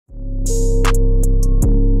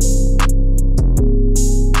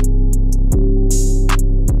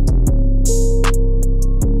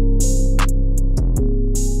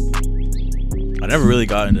really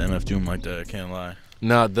got into MF Doom like that. I can't lie.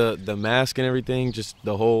 Nah, the mask and everything, just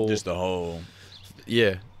the whole.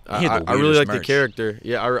 Yeah. I really like the character.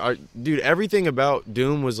 Yeah, dude, everything about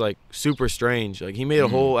Doom was like super strange. Like he made a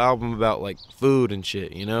whole album about like food and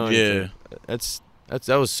shit, you know? Yeah. That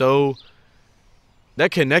was so. That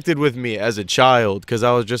connected with me as a child because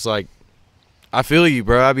I was just like, I feel you,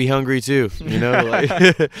 bro. I'd be hungry too, you know.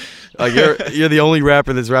 Like you're the only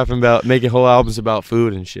rapper that's rapping about making whole albums about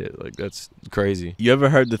food and shit. Like that's crazy. You ever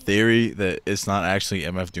heard the theory that it's not actually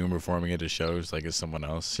MF Doom performing at his shows, like it's someone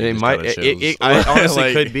else? It might. It honestly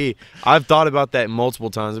like, could be. I've thought about that multiple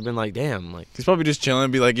times. I've been like, damn, like he's probably just chilling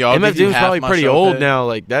and be like, yo, MF Doom's probably pretty old now.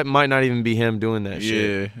 Like that might not even be him doing that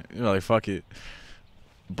shit. Yeah, you know, like fuck it.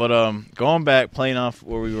 But going back, playing off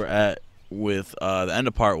where we were at with the end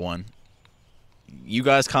of part 1. You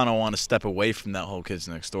guys kind of want to step away from that whole Kids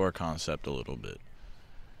Next Door concept a little bit.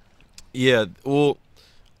 Yeah, well,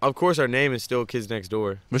 of course our name is still Kids Next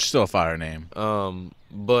Door. Which is still a fire name.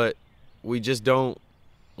 But we just don't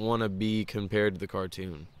want to be compared to the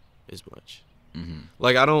cartoon as much.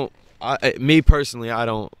 Like me personally,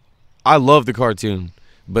 I love the cartoon,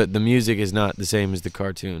 but the music is not the same as the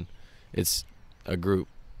cartoon. It's a group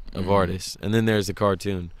of artists, and then there's the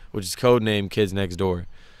cartoon, which is codename Kids Next Door.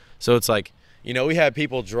 So it's like, you know, we had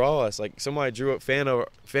people draw us. Like somebody drew up fan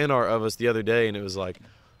art of us the other day, and it was like,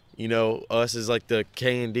 you know, us is like the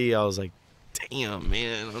K&D. I was like, damn,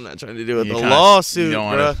 man, I'm not trying to do it. The lawsuit,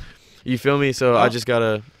 bro. You feel me? So I just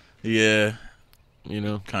gotta, you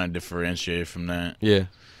know, kind of differentiate from that. Yeah.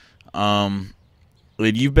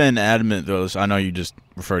 You've been adamant though. I know you just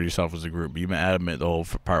refer to yourself as a group, but you've been adamant the whole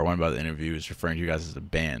part 1 about the interview is referring to you guys as a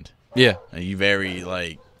band. Yeah. And you very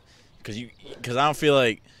like, because I don't feel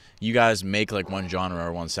like you guys make like one genre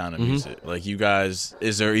or one sound of music. Like you guys,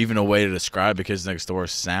 is there even a way to describe the Kids Next Door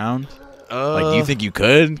sound? Like, do you think you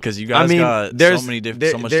could? Because you guys got so much different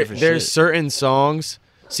shit. There's certain songs.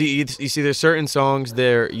 See, you see, there's certain songs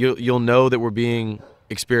there you'll know that we're being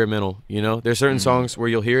experimental. You know, there's certain songs where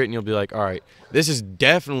you'll hear it and you'll be like, all right, this is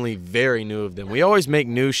definitely very new of them. We always make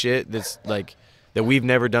new shit that's like that we've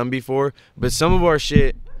never done before. But some of our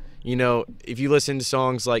shit, you know, if you listen to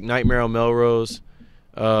songs like Nightmare on Melrose,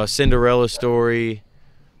 Cinderella Story,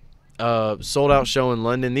 Sold Out Show in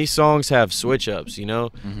London, these songs have switch ups, you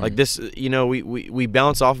know, like this, you know, we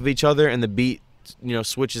bounce off of each other and the beat, you know,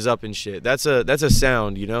 switches up and shit. That's a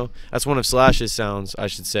sound, you know, that's one of Slash's sounds, I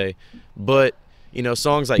should say. But you know,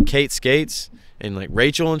 songs like Kate Skates and like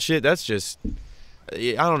Rachel and shit, that's just,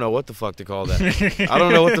 I don't know what the fuck to call that. I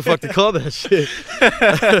don't know what the fuck to call that shit.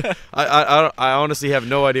 I honestly have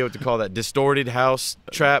no idea what to call that. Distorted house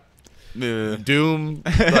trap. Doom,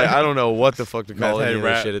 like I don't know what the fuck to call any of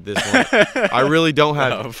this shit at this point. I really don't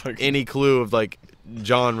have any clue of like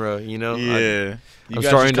genre, you know. Yeah, I'm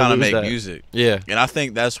starting to make that. music. Yeah, and I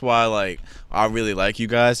think that's why like I really like you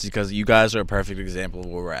guys, because you guys are a perfect example of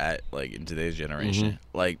where we're at like in today's generation.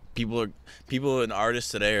 Like people and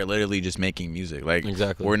artists today are literally just making music. Like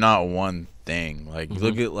exactly, we're not one thing. Like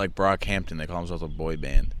look at like Brockhampton, they call themselves a boy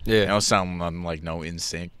band. Yeah, they don't sound like no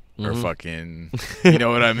NSYNC. Or fucking, you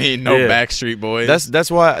know what I mean? No Backstreet Boys.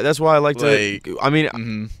 That's why I like to. I mean,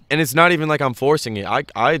 and it's not even like I'm forcing it.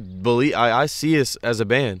 I believe I see us as a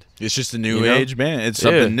band. It's just a new age band. It's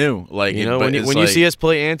something new. Like you know, when you see us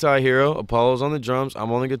play Anti-Hero, Apollo's on the drums,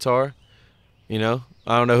 I'm on the guitar. You know,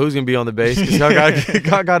 I don't know who's gonna be on the bass because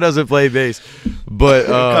Kaka doesn't play bass, but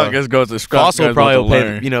Foss will probably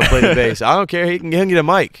play the bass. I don't care. He can get a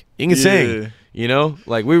mic. He can sing. You know,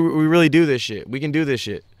 like we really do this shit. We can do this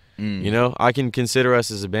shit. You know, I can consider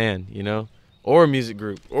us as a band, you know, or a music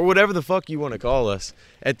group, or whatever the fuck you want to call us.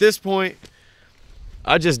 At this point,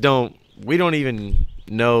 we don't even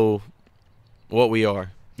know what we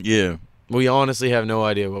are. Yeah. We honestly have no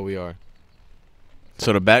idea what we are.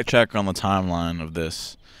 So to backtrack on the timeline of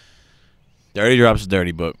this, Dirty drops a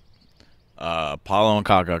Dirty Book. Apollo and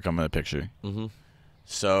Kaka come in the picture.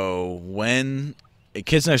 So when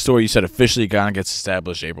Kids Next Door, you said officially kind of gets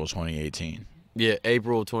established April 2018. Yeah,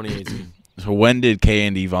 April 2018. So when did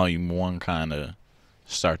K&D Volume 1 kind of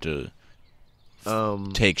start to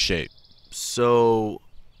take shape? So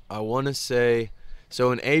I want to say,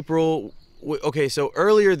 so in April, okay, so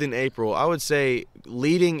earlier than April, I would say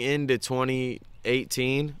leading into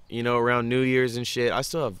 2018, you know, around New Year's and shit, I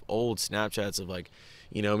still have old Snapchats of like,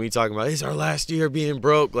 you know, me talking about, it's our last year being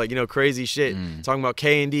broke, like, you know, crazy shit. Talking about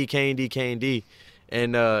K&D.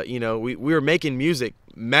 And, you know, we were making music,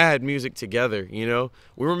 mad music together, you know.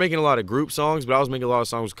 We were making a lot of group songs, but I was making a lot of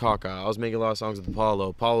songs with Kaka. I was making a lot of songs with Apollo.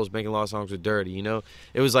 Apollo was making a lot of songs with Dirty, you know.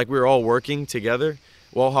 It was like we were all working together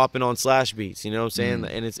while hopping on Slash beats, you know what I'm saying?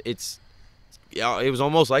 And it was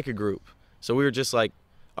almost like a group, So we were just like,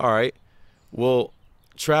 all right, well,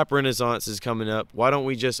 Trap Renaissance is coming up. Why don't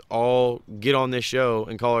we just all get on this show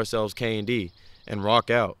and call ourselves K&D and rock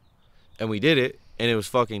out? And we did it, and it was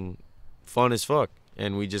fucking fun as fuck.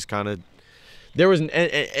 And we just kind of,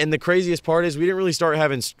 and the craziest part is we didn't really start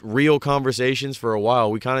having real conversations for a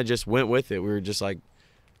while. We kind of just went with it. We were just like,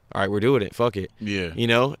 all right, we're doing it. Fuck it. Yeah. You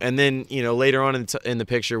know? And then, you know, later on in the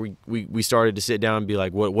picture, we started to sit down and be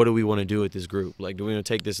like, what do we want to do with this group? Like, do we want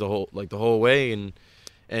to take this the whole way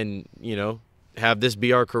and, you know, have this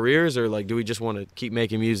be our careers, or like, do we just want to keep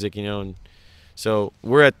making music, you know? And so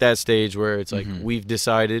we're at that stage where it's like, we've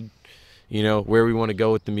decided, you know, where we want to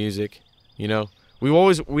go with the music, you know? We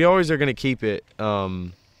always are going to keep it,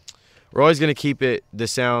 we're always going to keep it the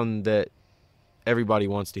sound that everybody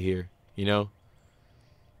wants to hear, you know?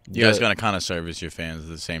 You guys gonna kind of service your fans at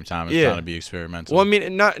the same time as trying to be experimental. Well, I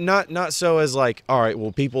mean, not so as like, all right,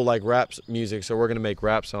 well, people like rap music, so we're gonna make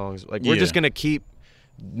rap songs. Like, we're just gonna keep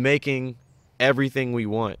making everything we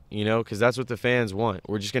want, you know, because that's what the fans want.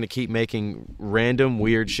 We're just gonna keep making random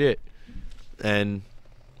weird shit, and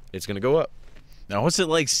it's gonna go up. Now, what's it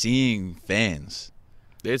like seeing fans?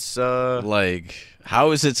 It's like, how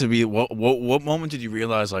is it to be? What moment did you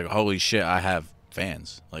realize, like, holy shit, I have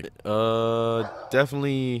fans? Like,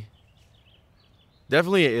 definitely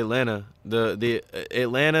Atlanta. The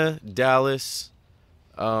Atlanta, Dallas,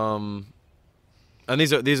 and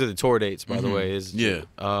these are the tour dates, by the way.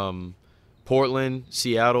 Portland,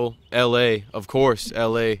 Seattle, LA. Of course,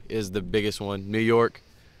 LA is the biggest one. New York,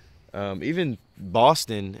 even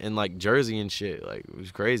Boston and like Jersey and shit. Like, it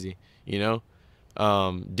was crazy, you know.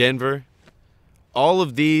 Denver, all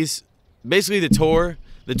of these. Basically, the tour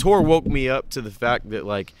woke me up to the fact that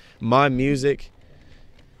like my music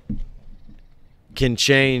can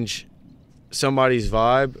change somebody's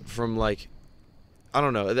vibe from like, I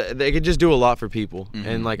don't know, they could just do a lot for people.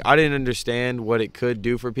 And like, I didn't understand what it could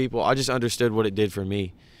do for people. I just understood what it did for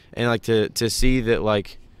me. And like to see that,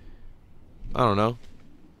 like, I don't know,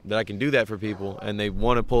 that I can do that for people, and they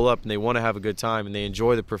want to pull up and they want to have a good time and they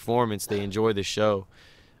enjoy the performance, they enjoy the show.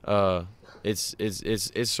 It's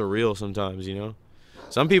surreal sometimes, you know.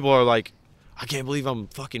 Some people are like, I can't believe I'm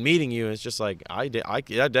fucking meeting you. And it's just like, I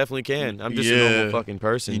definitely can. I'm just a normal fucking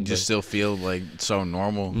person. You just still feel like so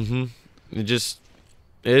normal.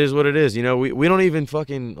 It is what it is. You know, we don't even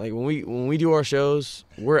fucking, like, when we do our shows,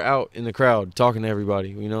 we're out in the crowd talking to everybody,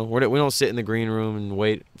 you know. We don't sit in the green room and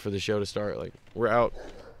wait for the show to start. Like, we're out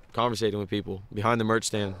conversating with people behind the merch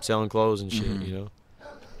stand, selling clothes and shit, you know.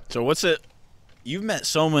 So what's it? You've met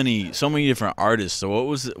so many different artists.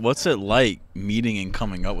 So what's it like meeting and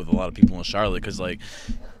coming up with a lot of people in Charlotte? Because like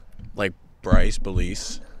Bryce,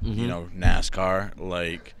 Belize, you know, NASCAR,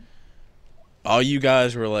 like, all you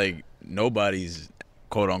guys were like nobodies,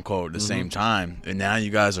 quote unquote, at the same time, and now you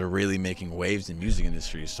guys are really making waves in the music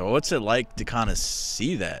industry. So what's it like to kind of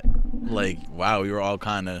see that? Like, wow, we were all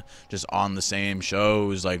kind of just on the same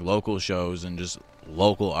shows, like local shows and just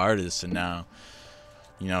local artists, and now,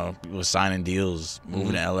 you know, people signing deals,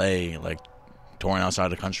 moving to LA, like touring outside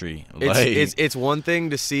the country. It's one thing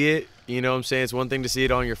to see it, you know what I'm saying? It's one thing to see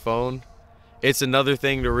it on your phone. It's another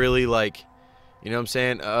thing to really, like, you know what I'm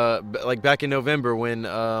saying? Like back in November when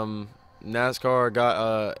NASCAR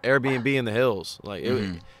got Airbnb in the hills, like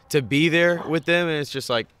to be there with them, and it's just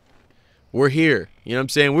like, we're here. You know what I'm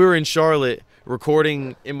saying? We were in Charlotte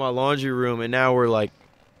recording in my laundry room, and now we're like,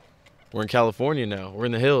 we're in California now. We're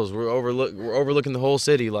in the hills. We're overlooking the whole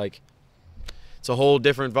city. Like, it's a whole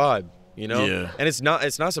different vibe, you know? Yeah. And it's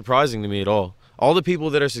not surprising to me at all. All the people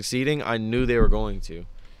that are succeeding, I knew they were going to,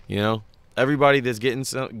 you know? Everybody that's getting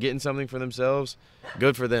something for themselves,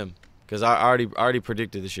 good for them. Because I already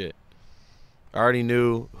predicted the shit. I already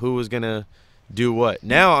knew who was going to do what.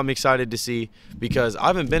 Now I'm excited to see, because I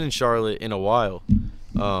haven't been in Charlotte in a while.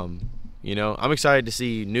 You know, I'm excited to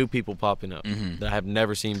see new people popping up that I have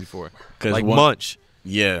never seen before. Like Munch.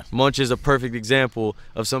 Yeah. Munch is a perfect example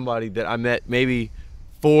of somebody that I met maybe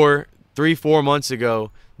 4 months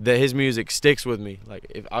ago that his music sticks with me. Like,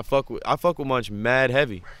 if I fuck with Munch mad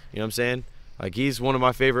heavy. You know what I'm saying? Like, he's one of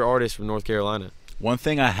my favorite artists from North Carolina. One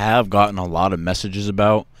thing I have gotten a lot of messages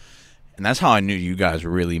about, and that's how I knew you guys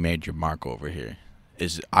really made your mark over here,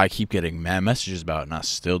 is I keep getting mad messages about it, and I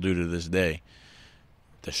still do to this day.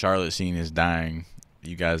 The Charlotte scene is dying.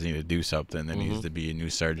 You guys need to do something. There needs to be a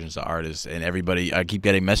new surge to artists. And everybody, I keep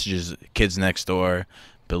getting messages, Kids Next Door,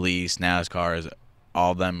 Belize, NASCAR,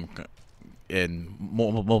 all them, and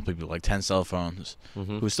multiple people, like 10 cell phones,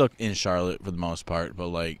 who are still in Charlotte for the most part. But,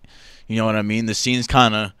 like, you know what I mean? The scene's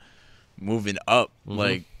kind of moving up,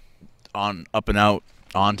 like, on up and out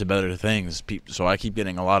on to better things. So I keep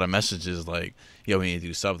getting a lot of messages like, yo, we need to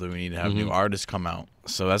do something. We need to have new artists come out.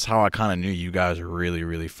 So that's how I kind of knew you guys really,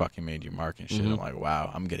 really fucking made your mark and shit. I'm like,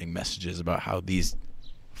 wow, I'm getting messages about how these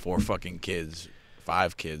 4 fucking kids,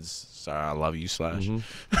 5 kids, sorry, I love you, Slash,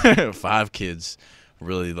 5 kids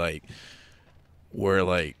really, like, were,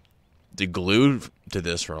 like, the glue to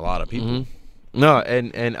this for a lot of people. No,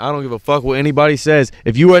 and I don't give a fuck what anybody says.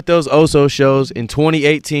 If you were at those Oso shows in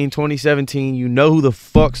 2018, 2017, you know who the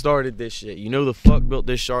fuck started this shit. You know who the fuck built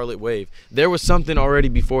this Charlotte wave. There was something already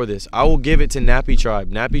before this. I will give it to Nappy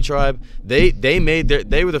Tribe. Nappy Tribe, they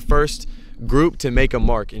were the first group to make a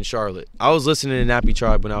mark in Charlotte. I was listening to Nappy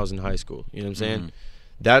Tribe when I was in high school. You know what I'm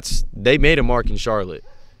saying? They made a mark in Charlotte.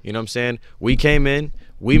 You know what I'm saying? We came in,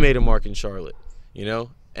 we made a mark in Charlotte. You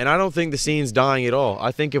know? And I don't think the scene's dying at all.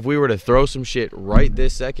 I think if we were to throw some shit right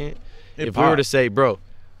this second, if we were to say, bro,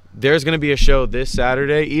 there's going to be a show this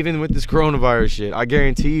Saturday, even with this coronavirus shit, I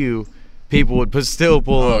guarantee you people would still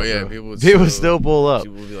pull up. Oh, yeah. People would still pull up.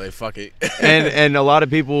 People would be like, fuck it. and a lot of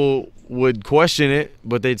people would question it,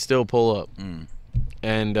 but they'd still pull up.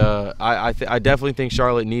 And I definitely think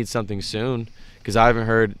Charlotte needs something soon because I haven't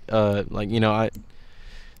heard,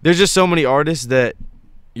 there's just so many artists that,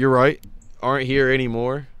 you're right, aren't here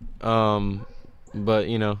anymore, but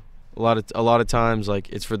you know, a lot of times, like,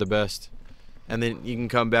 it's for the best, and then you can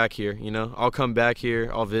come back here. You know, I'll come back here,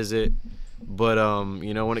 I'll visit, but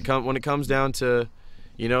you know, when it comes down to,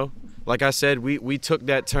 you know, like I said, we took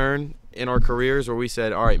that turn in our careers where we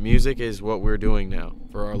said, all right, music is what we're doing now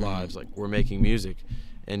for our lives. Like, we're making music,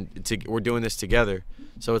 and we're doing this together.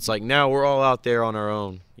 So it's like now we're all out there on our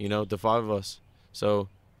own. You know, the 5 of us. So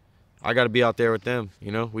I got to be out there with them,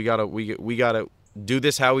 you know. We gotta do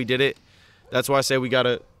this how we did it. That's why I say we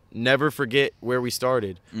gotta never forget where we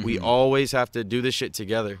started. We always have to do this shit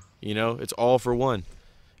together, you know. It's all for one.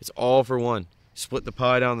 It's all for one. Split the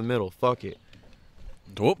pie down the middle. Fuck it.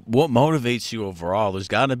 What motivates you overall? There's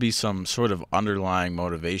got to be some sort of underlying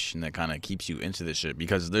motivation that kind of keeps you into this shit,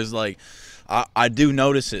 because there's like, I do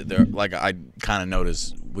notice it there. Like, I kind of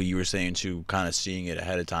notice what you were saying too, kind of seeing it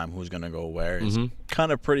ahead of time, who's gonna go where. It's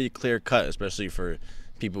kind of pretty clear cut, especially for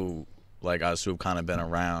people like us who've kind of been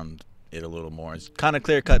around it a little more. It's kind of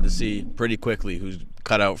clear cut to see pretty quickly who's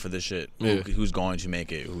cut out for this shit, who's going to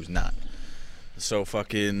make it, who's not. So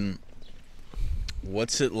fucking,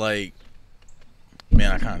 what's it like?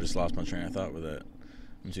 Man, I kind of just lost my train of thought with that.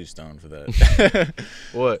 I'm too stoned for that.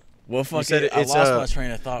 What? Well, fucking, I lost my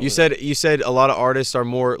train of thought. You said a lot of artists are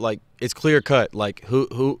more like, it's clear cut. Like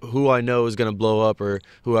who I know is gonna blow up, or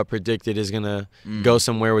who I predicted is gonna go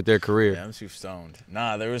somewhere with their career. Yeah, I'm too stoned.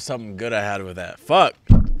 Nah, there was something good I had with that. Fuck.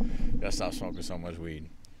 Gotta stop smoking so much weed.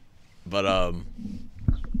 But I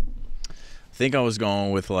think I was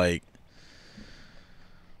going with like.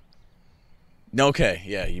 Okay,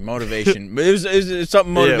 yeah, your motivation. But it was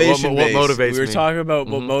something motivation based. What motivates me? We were talking about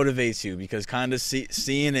what motivates you, because kind of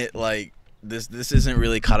seeing it like this isn't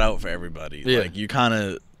really cut out for everybody. Yeah. Like, you kind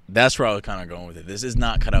of, that's where I was kind of going with it. This is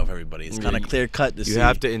not cut out for everybody. It's kind of clear cut to see. You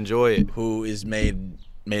have to enjoy it. Who is made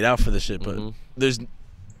out for this shit? But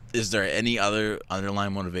is there any other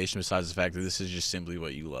underlying motivation besides the fact that this is just simply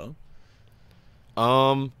what you love?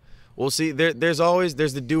 Well, see, there's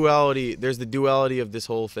the duality of this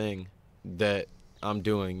whole thing that I'm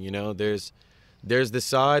doing, you know. There's the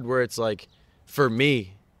side where it's like, for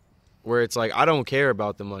me, where it's like, I don't care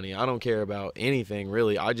about the money, I don't care about anything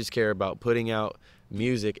really, I just care about putting out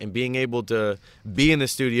music and being able to be in the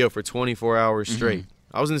studio for 24 hours straight.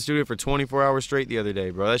 I was in the studio for 24 hours straight the other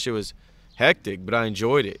day, bro. That shit was hectic, but I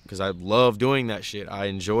enjoyed it because I love doing that shit. I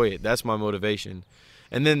enjoy it. That's my motivation.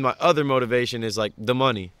 And then my other motivation is like the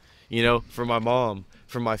money, you know, for my mom,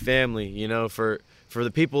 for my family, you know, for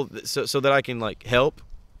the people, so that I can like help.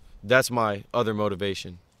 That's my other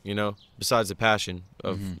motivation, you know, besides the passion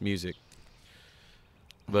of music.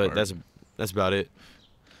 But that's about it.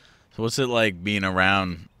 So what's it like being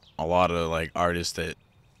around a lot of like artists that,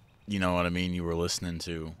 you know what I mean, you were listening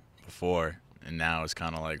to before, and now it's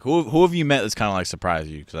kind of like, who have you met that's kind of like surprised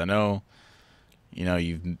you? Because I know, you know,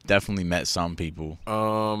 you've definitely met some people.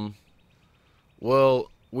 Well,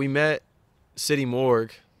 we met City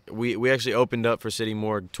Morgue. We actually opened up for City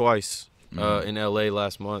Morgue twice in LA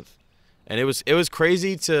last month, and it was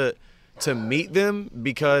crazy to meet them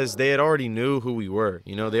because they had already knew who we were.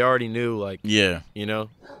 You know, they already knew, like, you know,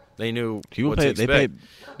 they knew what to expect. They paid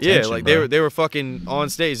attention, like bro. they were fucking on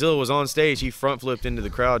stage. Zilla was on stage. He front flipped into the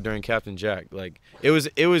crowd during Captain Jack. Like, it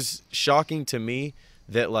was shocking to me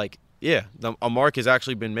that, like, a mark has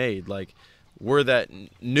actually been made. Like, we're that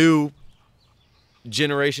new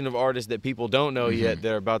generation of artists that people don't know yet.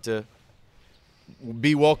 They're about to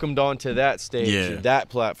be welcomed onto that stage, that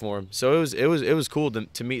platform. So it was cool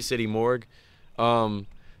to meet City Morgue.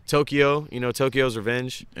 Tokyo, Tokyo's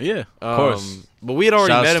Revenge. Yeah, of course. But we had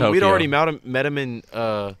already Shouts met him. Tokyo. We'd already met him in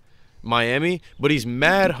Miami. But he's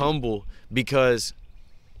mad humble because,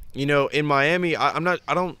 in Miami, I'm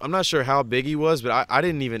not sure how big he was, but I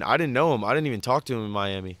didn't know him. I didn't even talk to him in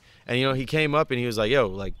Miami. And he came up and he was like, "Yo,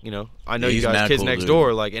 like, I know you guys, Kids cool, Next dude.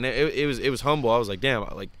 Door." Like, and it was humble. I was like, "Damn,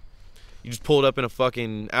 like, you just pulled up in a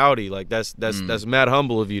fucking Audi. Like, that's mad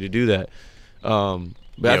humble of you to do that."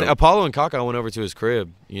 But I think Apollo and Kaka went over to his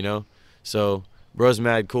crib, so bro's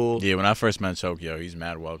mad cool. Yeah, when I first met Tokyo, he's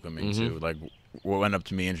mad welcoming too. Like, went up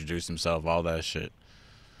to me, introduced himself, all that shit.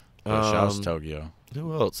 Shout out to Tokyo.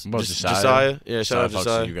 Who else? Josiah. Yeah, shout out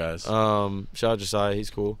Josiah. You guys. Shout out Josiah. He's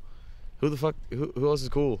cool. Who the fuck? Who else is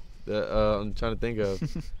cool? That I'm trying to think of.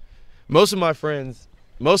 Most of my friends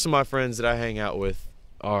that I hang out with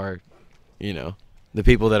are, the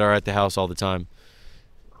people that are at the house all the time.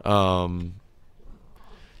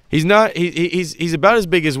 He's not. He's about as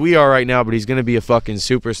big as we are right now, but he's gonna be a fucking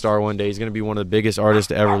superstar one day. He's gonna be one of the biggest artists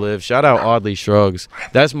to ever live. Shout out Oddly Shrugs.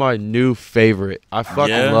 That's my new favorite. I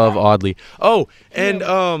fucking love Oddly. Oh, and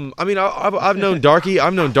I've known Darky.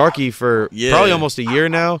 I've known Darky for probably almost a year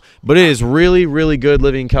now. But it is really, really good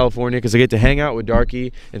living in California because I get to hang out with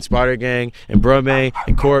Darky and Spider Gang and Brume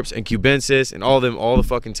and Corpse and Cubensis and all of them all the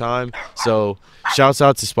fucking time. So shouts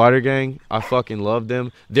out to Spider Gang. I fucking love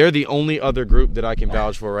them. They're the only other group that I can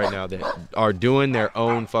vouch for right now that are doing their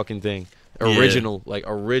own fucking thing. Original.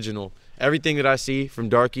 Everything that I see from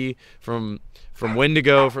Darky, from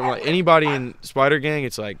Wendigo, from like anybody in Spider Gang,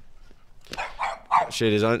 it's like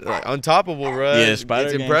shit is untoppable, bro. Yeah, Spider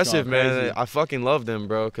It's Gang's impressive, going man. crazy. I fucking love them,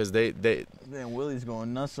 bro, because they Man, Willie's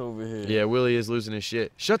going nuts over here. yeah, Willie is losing his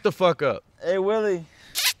shit. Shut the fuck up. Hey, Willie.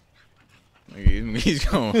 He's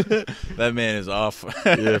going. That man is off.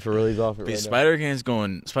 Yeah, for real, he's off it right Spider Gang's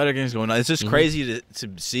going. It's just crazy to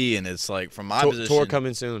see, and it's like from my position. Tour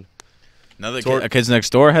coming soon. Another a Kids Next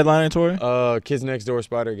Door headlining tour. Kids Next Door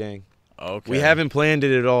Spider Gang. Okay. We haven't planned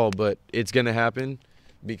it at all, but it's gonna happen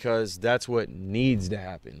because that's what needs to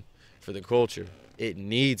happen for the culture. It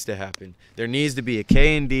needs to happen. There needs to be a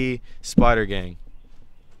K&D Spider Gang.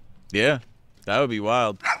 Yeah, that would be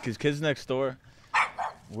wild. Cause Kids Next Door,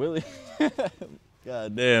 Willie.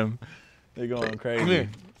 God damn, they're going crazy. Come here.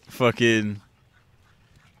 Fucking.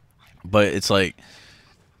 But it's like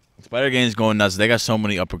Spider Gang's going nuts. They got so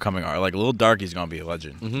many up and coming art. Like Lil Darky's gonna be a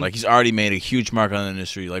legend. Like he's already made a huge mark on the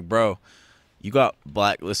industry. Like bro, you got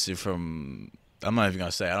blacklisted from. I'm not even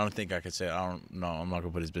gonna say. I don't think I could say. I don't know. I'm not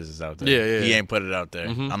gonna put his business out there. Yeah. He ain't put it out there.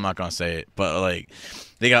 I'm not gonna say it. But like,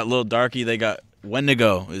 they got Lil Darky. They got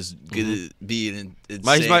Wendigo is gonna be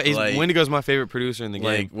insane. Wendigo's my favorite producer in the game.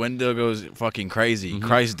 Like Wendigo's fucking crazy.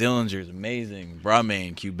 Christ Dillinger is amazing.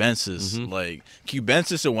 Brahman, Cubensis. Like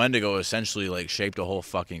Cubensis and Wendigo essentially like shaped the whole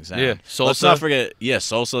fucking sound. Yeah. Let's not forget. Yeah,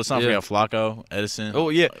 Sosa. Let's not forget Flacco, Edison. Oh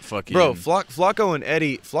yeah. Fucking bro. Flacco and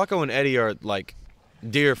Eddie are like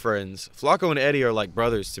dear friends. Flacco and Eddie are like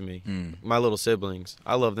brothers to me. My little siblings.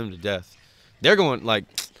 I love them to death. They're going like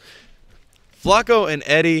Flacco and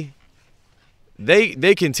Eddie.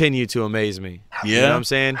 They continue to amaze me. Yeah. You know what I'm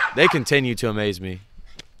saying? They continue to amaze me.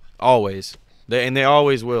 Always. They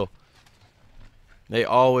always will. They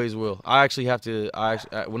always will. I actually have to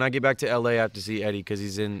when I get back to LA I have to see Eddie cuz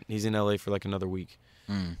he's in LA for like another week.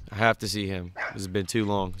 I have to see him. It's been too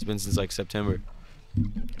long. It's been since like September.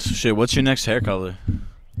 So shit, what's your next hair color?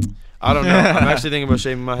 I don't know. I'm actually thinking about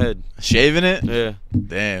shaving my head. Shaving it? Yeah.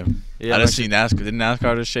 Damn. Yeah, I didn't see NASCAR. Didn't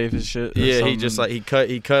NASCAR just shave his shit? Yeah, he just like he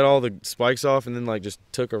cut all the spikes off and then like just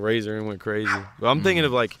took a razor and went crazy. But I'm thinking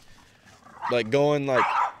of like going like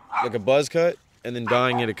a buzz cut and then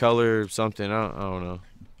dyeing it a color or something. I don't know.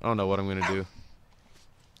 I don't know what I'm gonna do.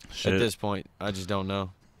 Shit. At this point, I just don't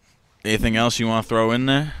know. Anything else you want to throw in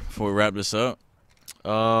there before we wrap this up?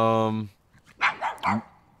 I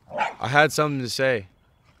had something to say.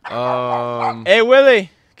 Hey Willie,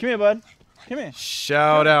 come here, bud. Come here.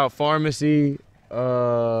 Shout out Pharmacy.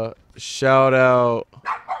 Shout out.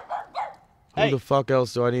 Who the fuck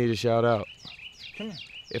else do I need to shout out? Come here.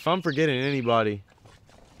 If I'm forgetting anybody,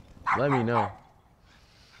 let me know.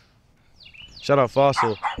 Shout out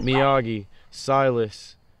Fossil, Miyagi,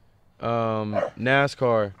 Silas,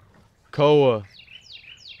 NASCAR, Koa,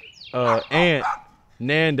 Ant,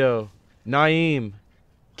 Nando, Naeem,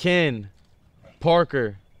 Ken,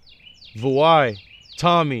 Parker, Vuai,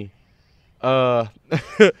 Tommy, my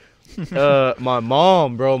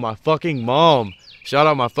mom, bro, my fucking mom. Shout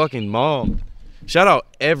out my fucking mom. Shout out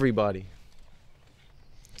everybody.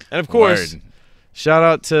 And of course, Shout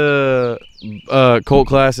out to Kult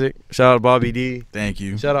Classic. Shout out Bobby Dee. Thank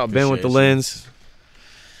you. Shout out Ben with the lens.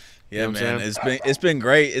 Yeah, you know man, it's been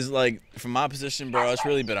great. It's like, from my position, bro, it's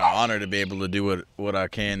really been an honor to be able to do what I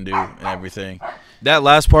can do and everything. That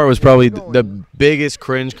last part was probably the biggest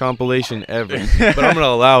cringe compilation ever. But I'm gonna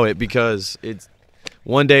allow it because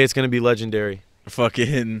one day it's gonna be legendary. Fuck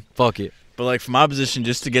it. But like, from my position,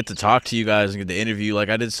 just to get to talk to you guys and get the interview, like,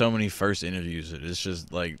 I did so many first interviews. It's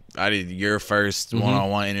just like, I did your first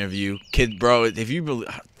one-on-one interview. Kid, bro, if you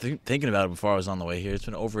thinking about it before I was on the way here, it's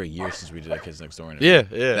been over a year since we did that Kids Next Door interview.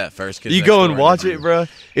 Yeah. That first Kids You Next go Door and watch interview. it, bro.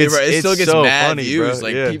 It still gets so mad funny, views. bro.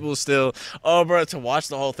 Like, people still, bro, to watch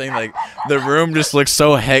the whole thing, like, the room just looks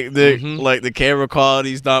so hectic. Like, the camera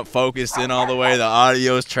quality's not focused in all the way. The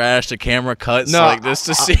audio's trash. The camera cuts. No, like, just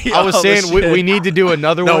to see. I was saying we need to do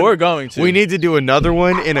another one. No, we're going to. We need to do another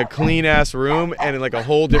one in a clean ass room and in like a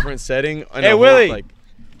whole different setting. Hey, Willie.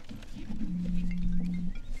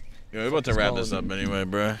 We're about to wrap this up anyway,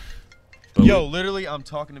 bro. But Yo, literally, I'm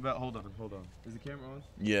talking about. Hold on. Is the camera on?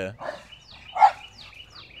 Yeah.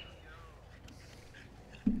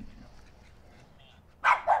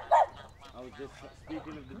 I was just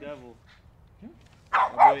speaking of the devil.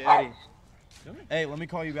 My boy Eddie. Hey, let me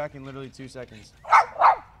call you back in literally 2 seconds.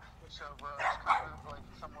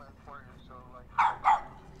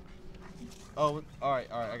 Oh, all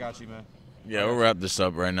right, I got you, man. Yeah, we'll wrap this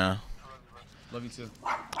up right now. Love you too.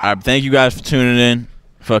 All right, thank you guys for tuning in.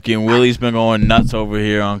 Fucking Willie's been going nuts over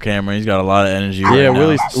here on camera. He's got a lot of energy right now.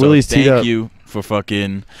 Willie's teed up. Thank you for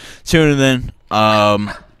fucking tuning in.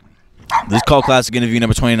 This is Kult Classic interview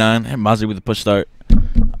number 29. And Mazi with the push start.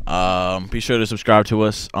 Be sure to subscribe to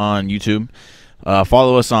us on YouTube.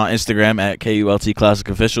 Follow us on Instagram at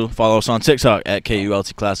kultclassicofficial. Follow us on TikTok at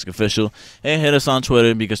kultclassicofficial. And hit us on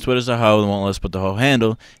Twitter because Twitter's a hoe and won't let us put the whole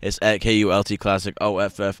handle. It's at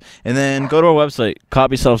kultclassicoff. And then go to our website. Cop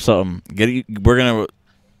yourself something. We're going to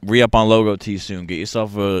re-up on logo tees soon. Get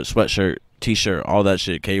yourself a sweatshirt, t-shirt, all that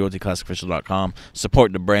shit. kultclassicofficial.com.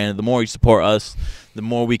 Support the brand. The more you support us, the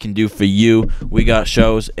more we can do for you. We got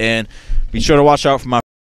shows. And be sure to watch out for my...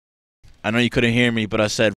 I know you couldn't hear me, but I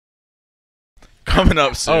said... coming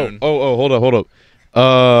up soon. Hold up.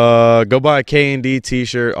 Go buy a K&D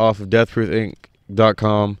t-shirt off of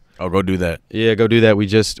deathproofinc.com. Oh, go do that. Yeah, go do that. We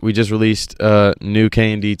just released new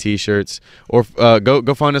K&D t-shirts. Or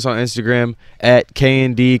go find us on Instagram at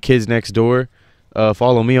K&D Kids Next Door.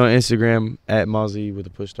 Follow me on Instagram at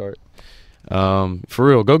MAZIWITHAPUSHSTART. For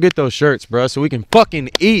real, go get those shirts, bro, so we can fucking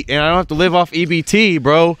eat and I don't have to live off EBT,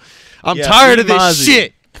 bro. I'm tired of this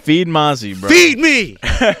shit. Feed Mazi, bro. Feed me!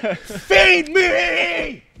 Feed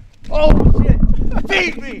me! Oh, shit.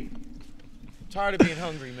 Feed me! I'm tired of being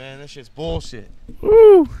hungry, man. That shit's bullshit.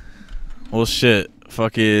 Woo. Well, shit.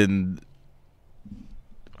 Fucking...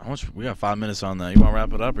 we got 5 minutes on that. You want to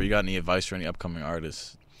wrap it up, or you got any advice for any upcoming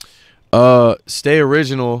artists? Stay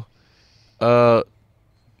original.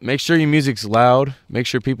 Make sure your music's loud. Make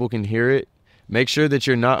sure people can hear it. Make sure that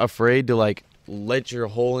you're not afraid to, like, let your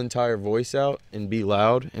whole entire voice out and be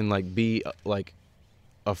loud and like be like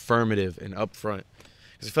affirmative and upfront.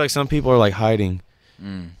 Because I feel like some people are like hiding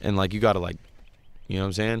and like you gotta like, you know what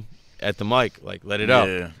I'm saying, at the mic, like let it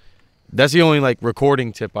out. That's the only like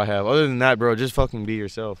recording tip I have. Other than that, bro, just fucking be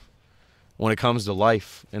yourself when it comes to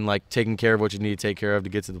life and like taking care of what you need to take care of to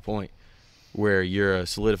get to the point where you're a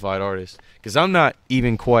solidified artist. Because I'm not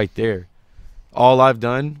even quite there. All I've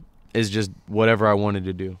done is just whatever I wanted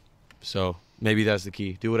to do. So maybe that's the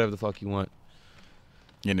key. Do whatever the fuck you want.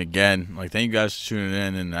 And again, like, thank you guys for tuning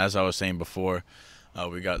in. And as I was saying before,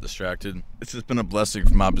 we got distracted. It's just been a blessing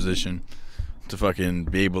from my position to fucking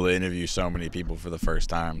be able to interview so many people for the first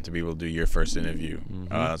time, to be able to do your first interview.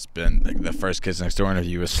 It's been like the first Kids Next Door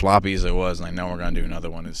interview, as sloppy as it was, and I know we're going to do another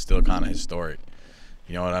one. It's still kind of historic.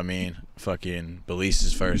 You know what I mean? Fucking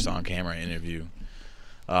Belize's first on-camera interview.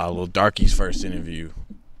 Lil Darky's first interview.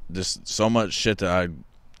 Just so much shit that I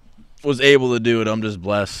was able to do it. I'm just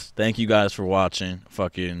blessed. Thank you guys for watching.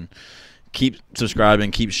 Fucking keep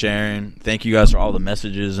subscribing, keep sharing. Thank you guys for all the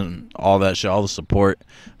messages and all that shit, all the support.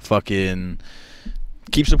 Fucking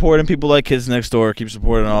keep supporting people like Kids Next Door. Keep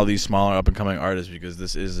supporting all these smaller up and coming artists, because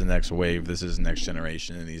this is the next wave. This is the next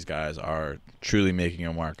generation, and these guys are truly making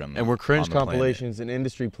a mark on. And we're cringe compilations and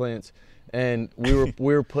industry plants, and we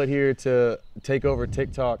were put here to take over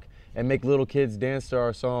TikTok and make little kids dance to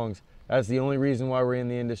our songs. That's the only reason why we're in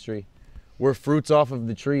the industry. We're fruits off of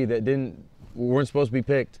the tree that weren't supposed to be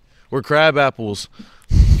picked. We're crab apples.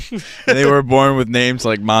 And they were born with names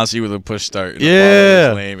like Mazi with a push start. And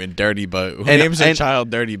yeah. Name and Dirty Butt. Who names their child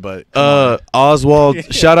Dirty Butt?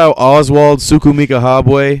 Oswald. Shout out Oswald Sukumika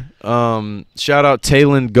Habwe. Shout out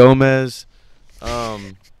Taylon Gomez.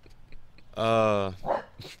 I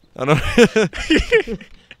don't.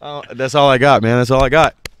 That's all I got, man. That's all I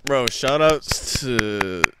got. Bro, shout outs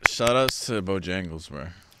to Bojangles, bro.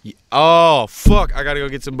 Oh fuck! I gotta go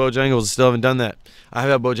get some Bojangles. Still haven't done that. I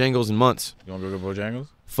haven't had Bojangles in months. You wanna go get Bojangles?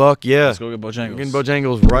 Fuck yeah! Let's go get Bojangles. We're getting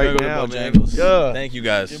Bojangles right now, Bojangles. man. Yeah. Thank you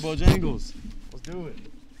guys. Get Bojangles. Let's do it.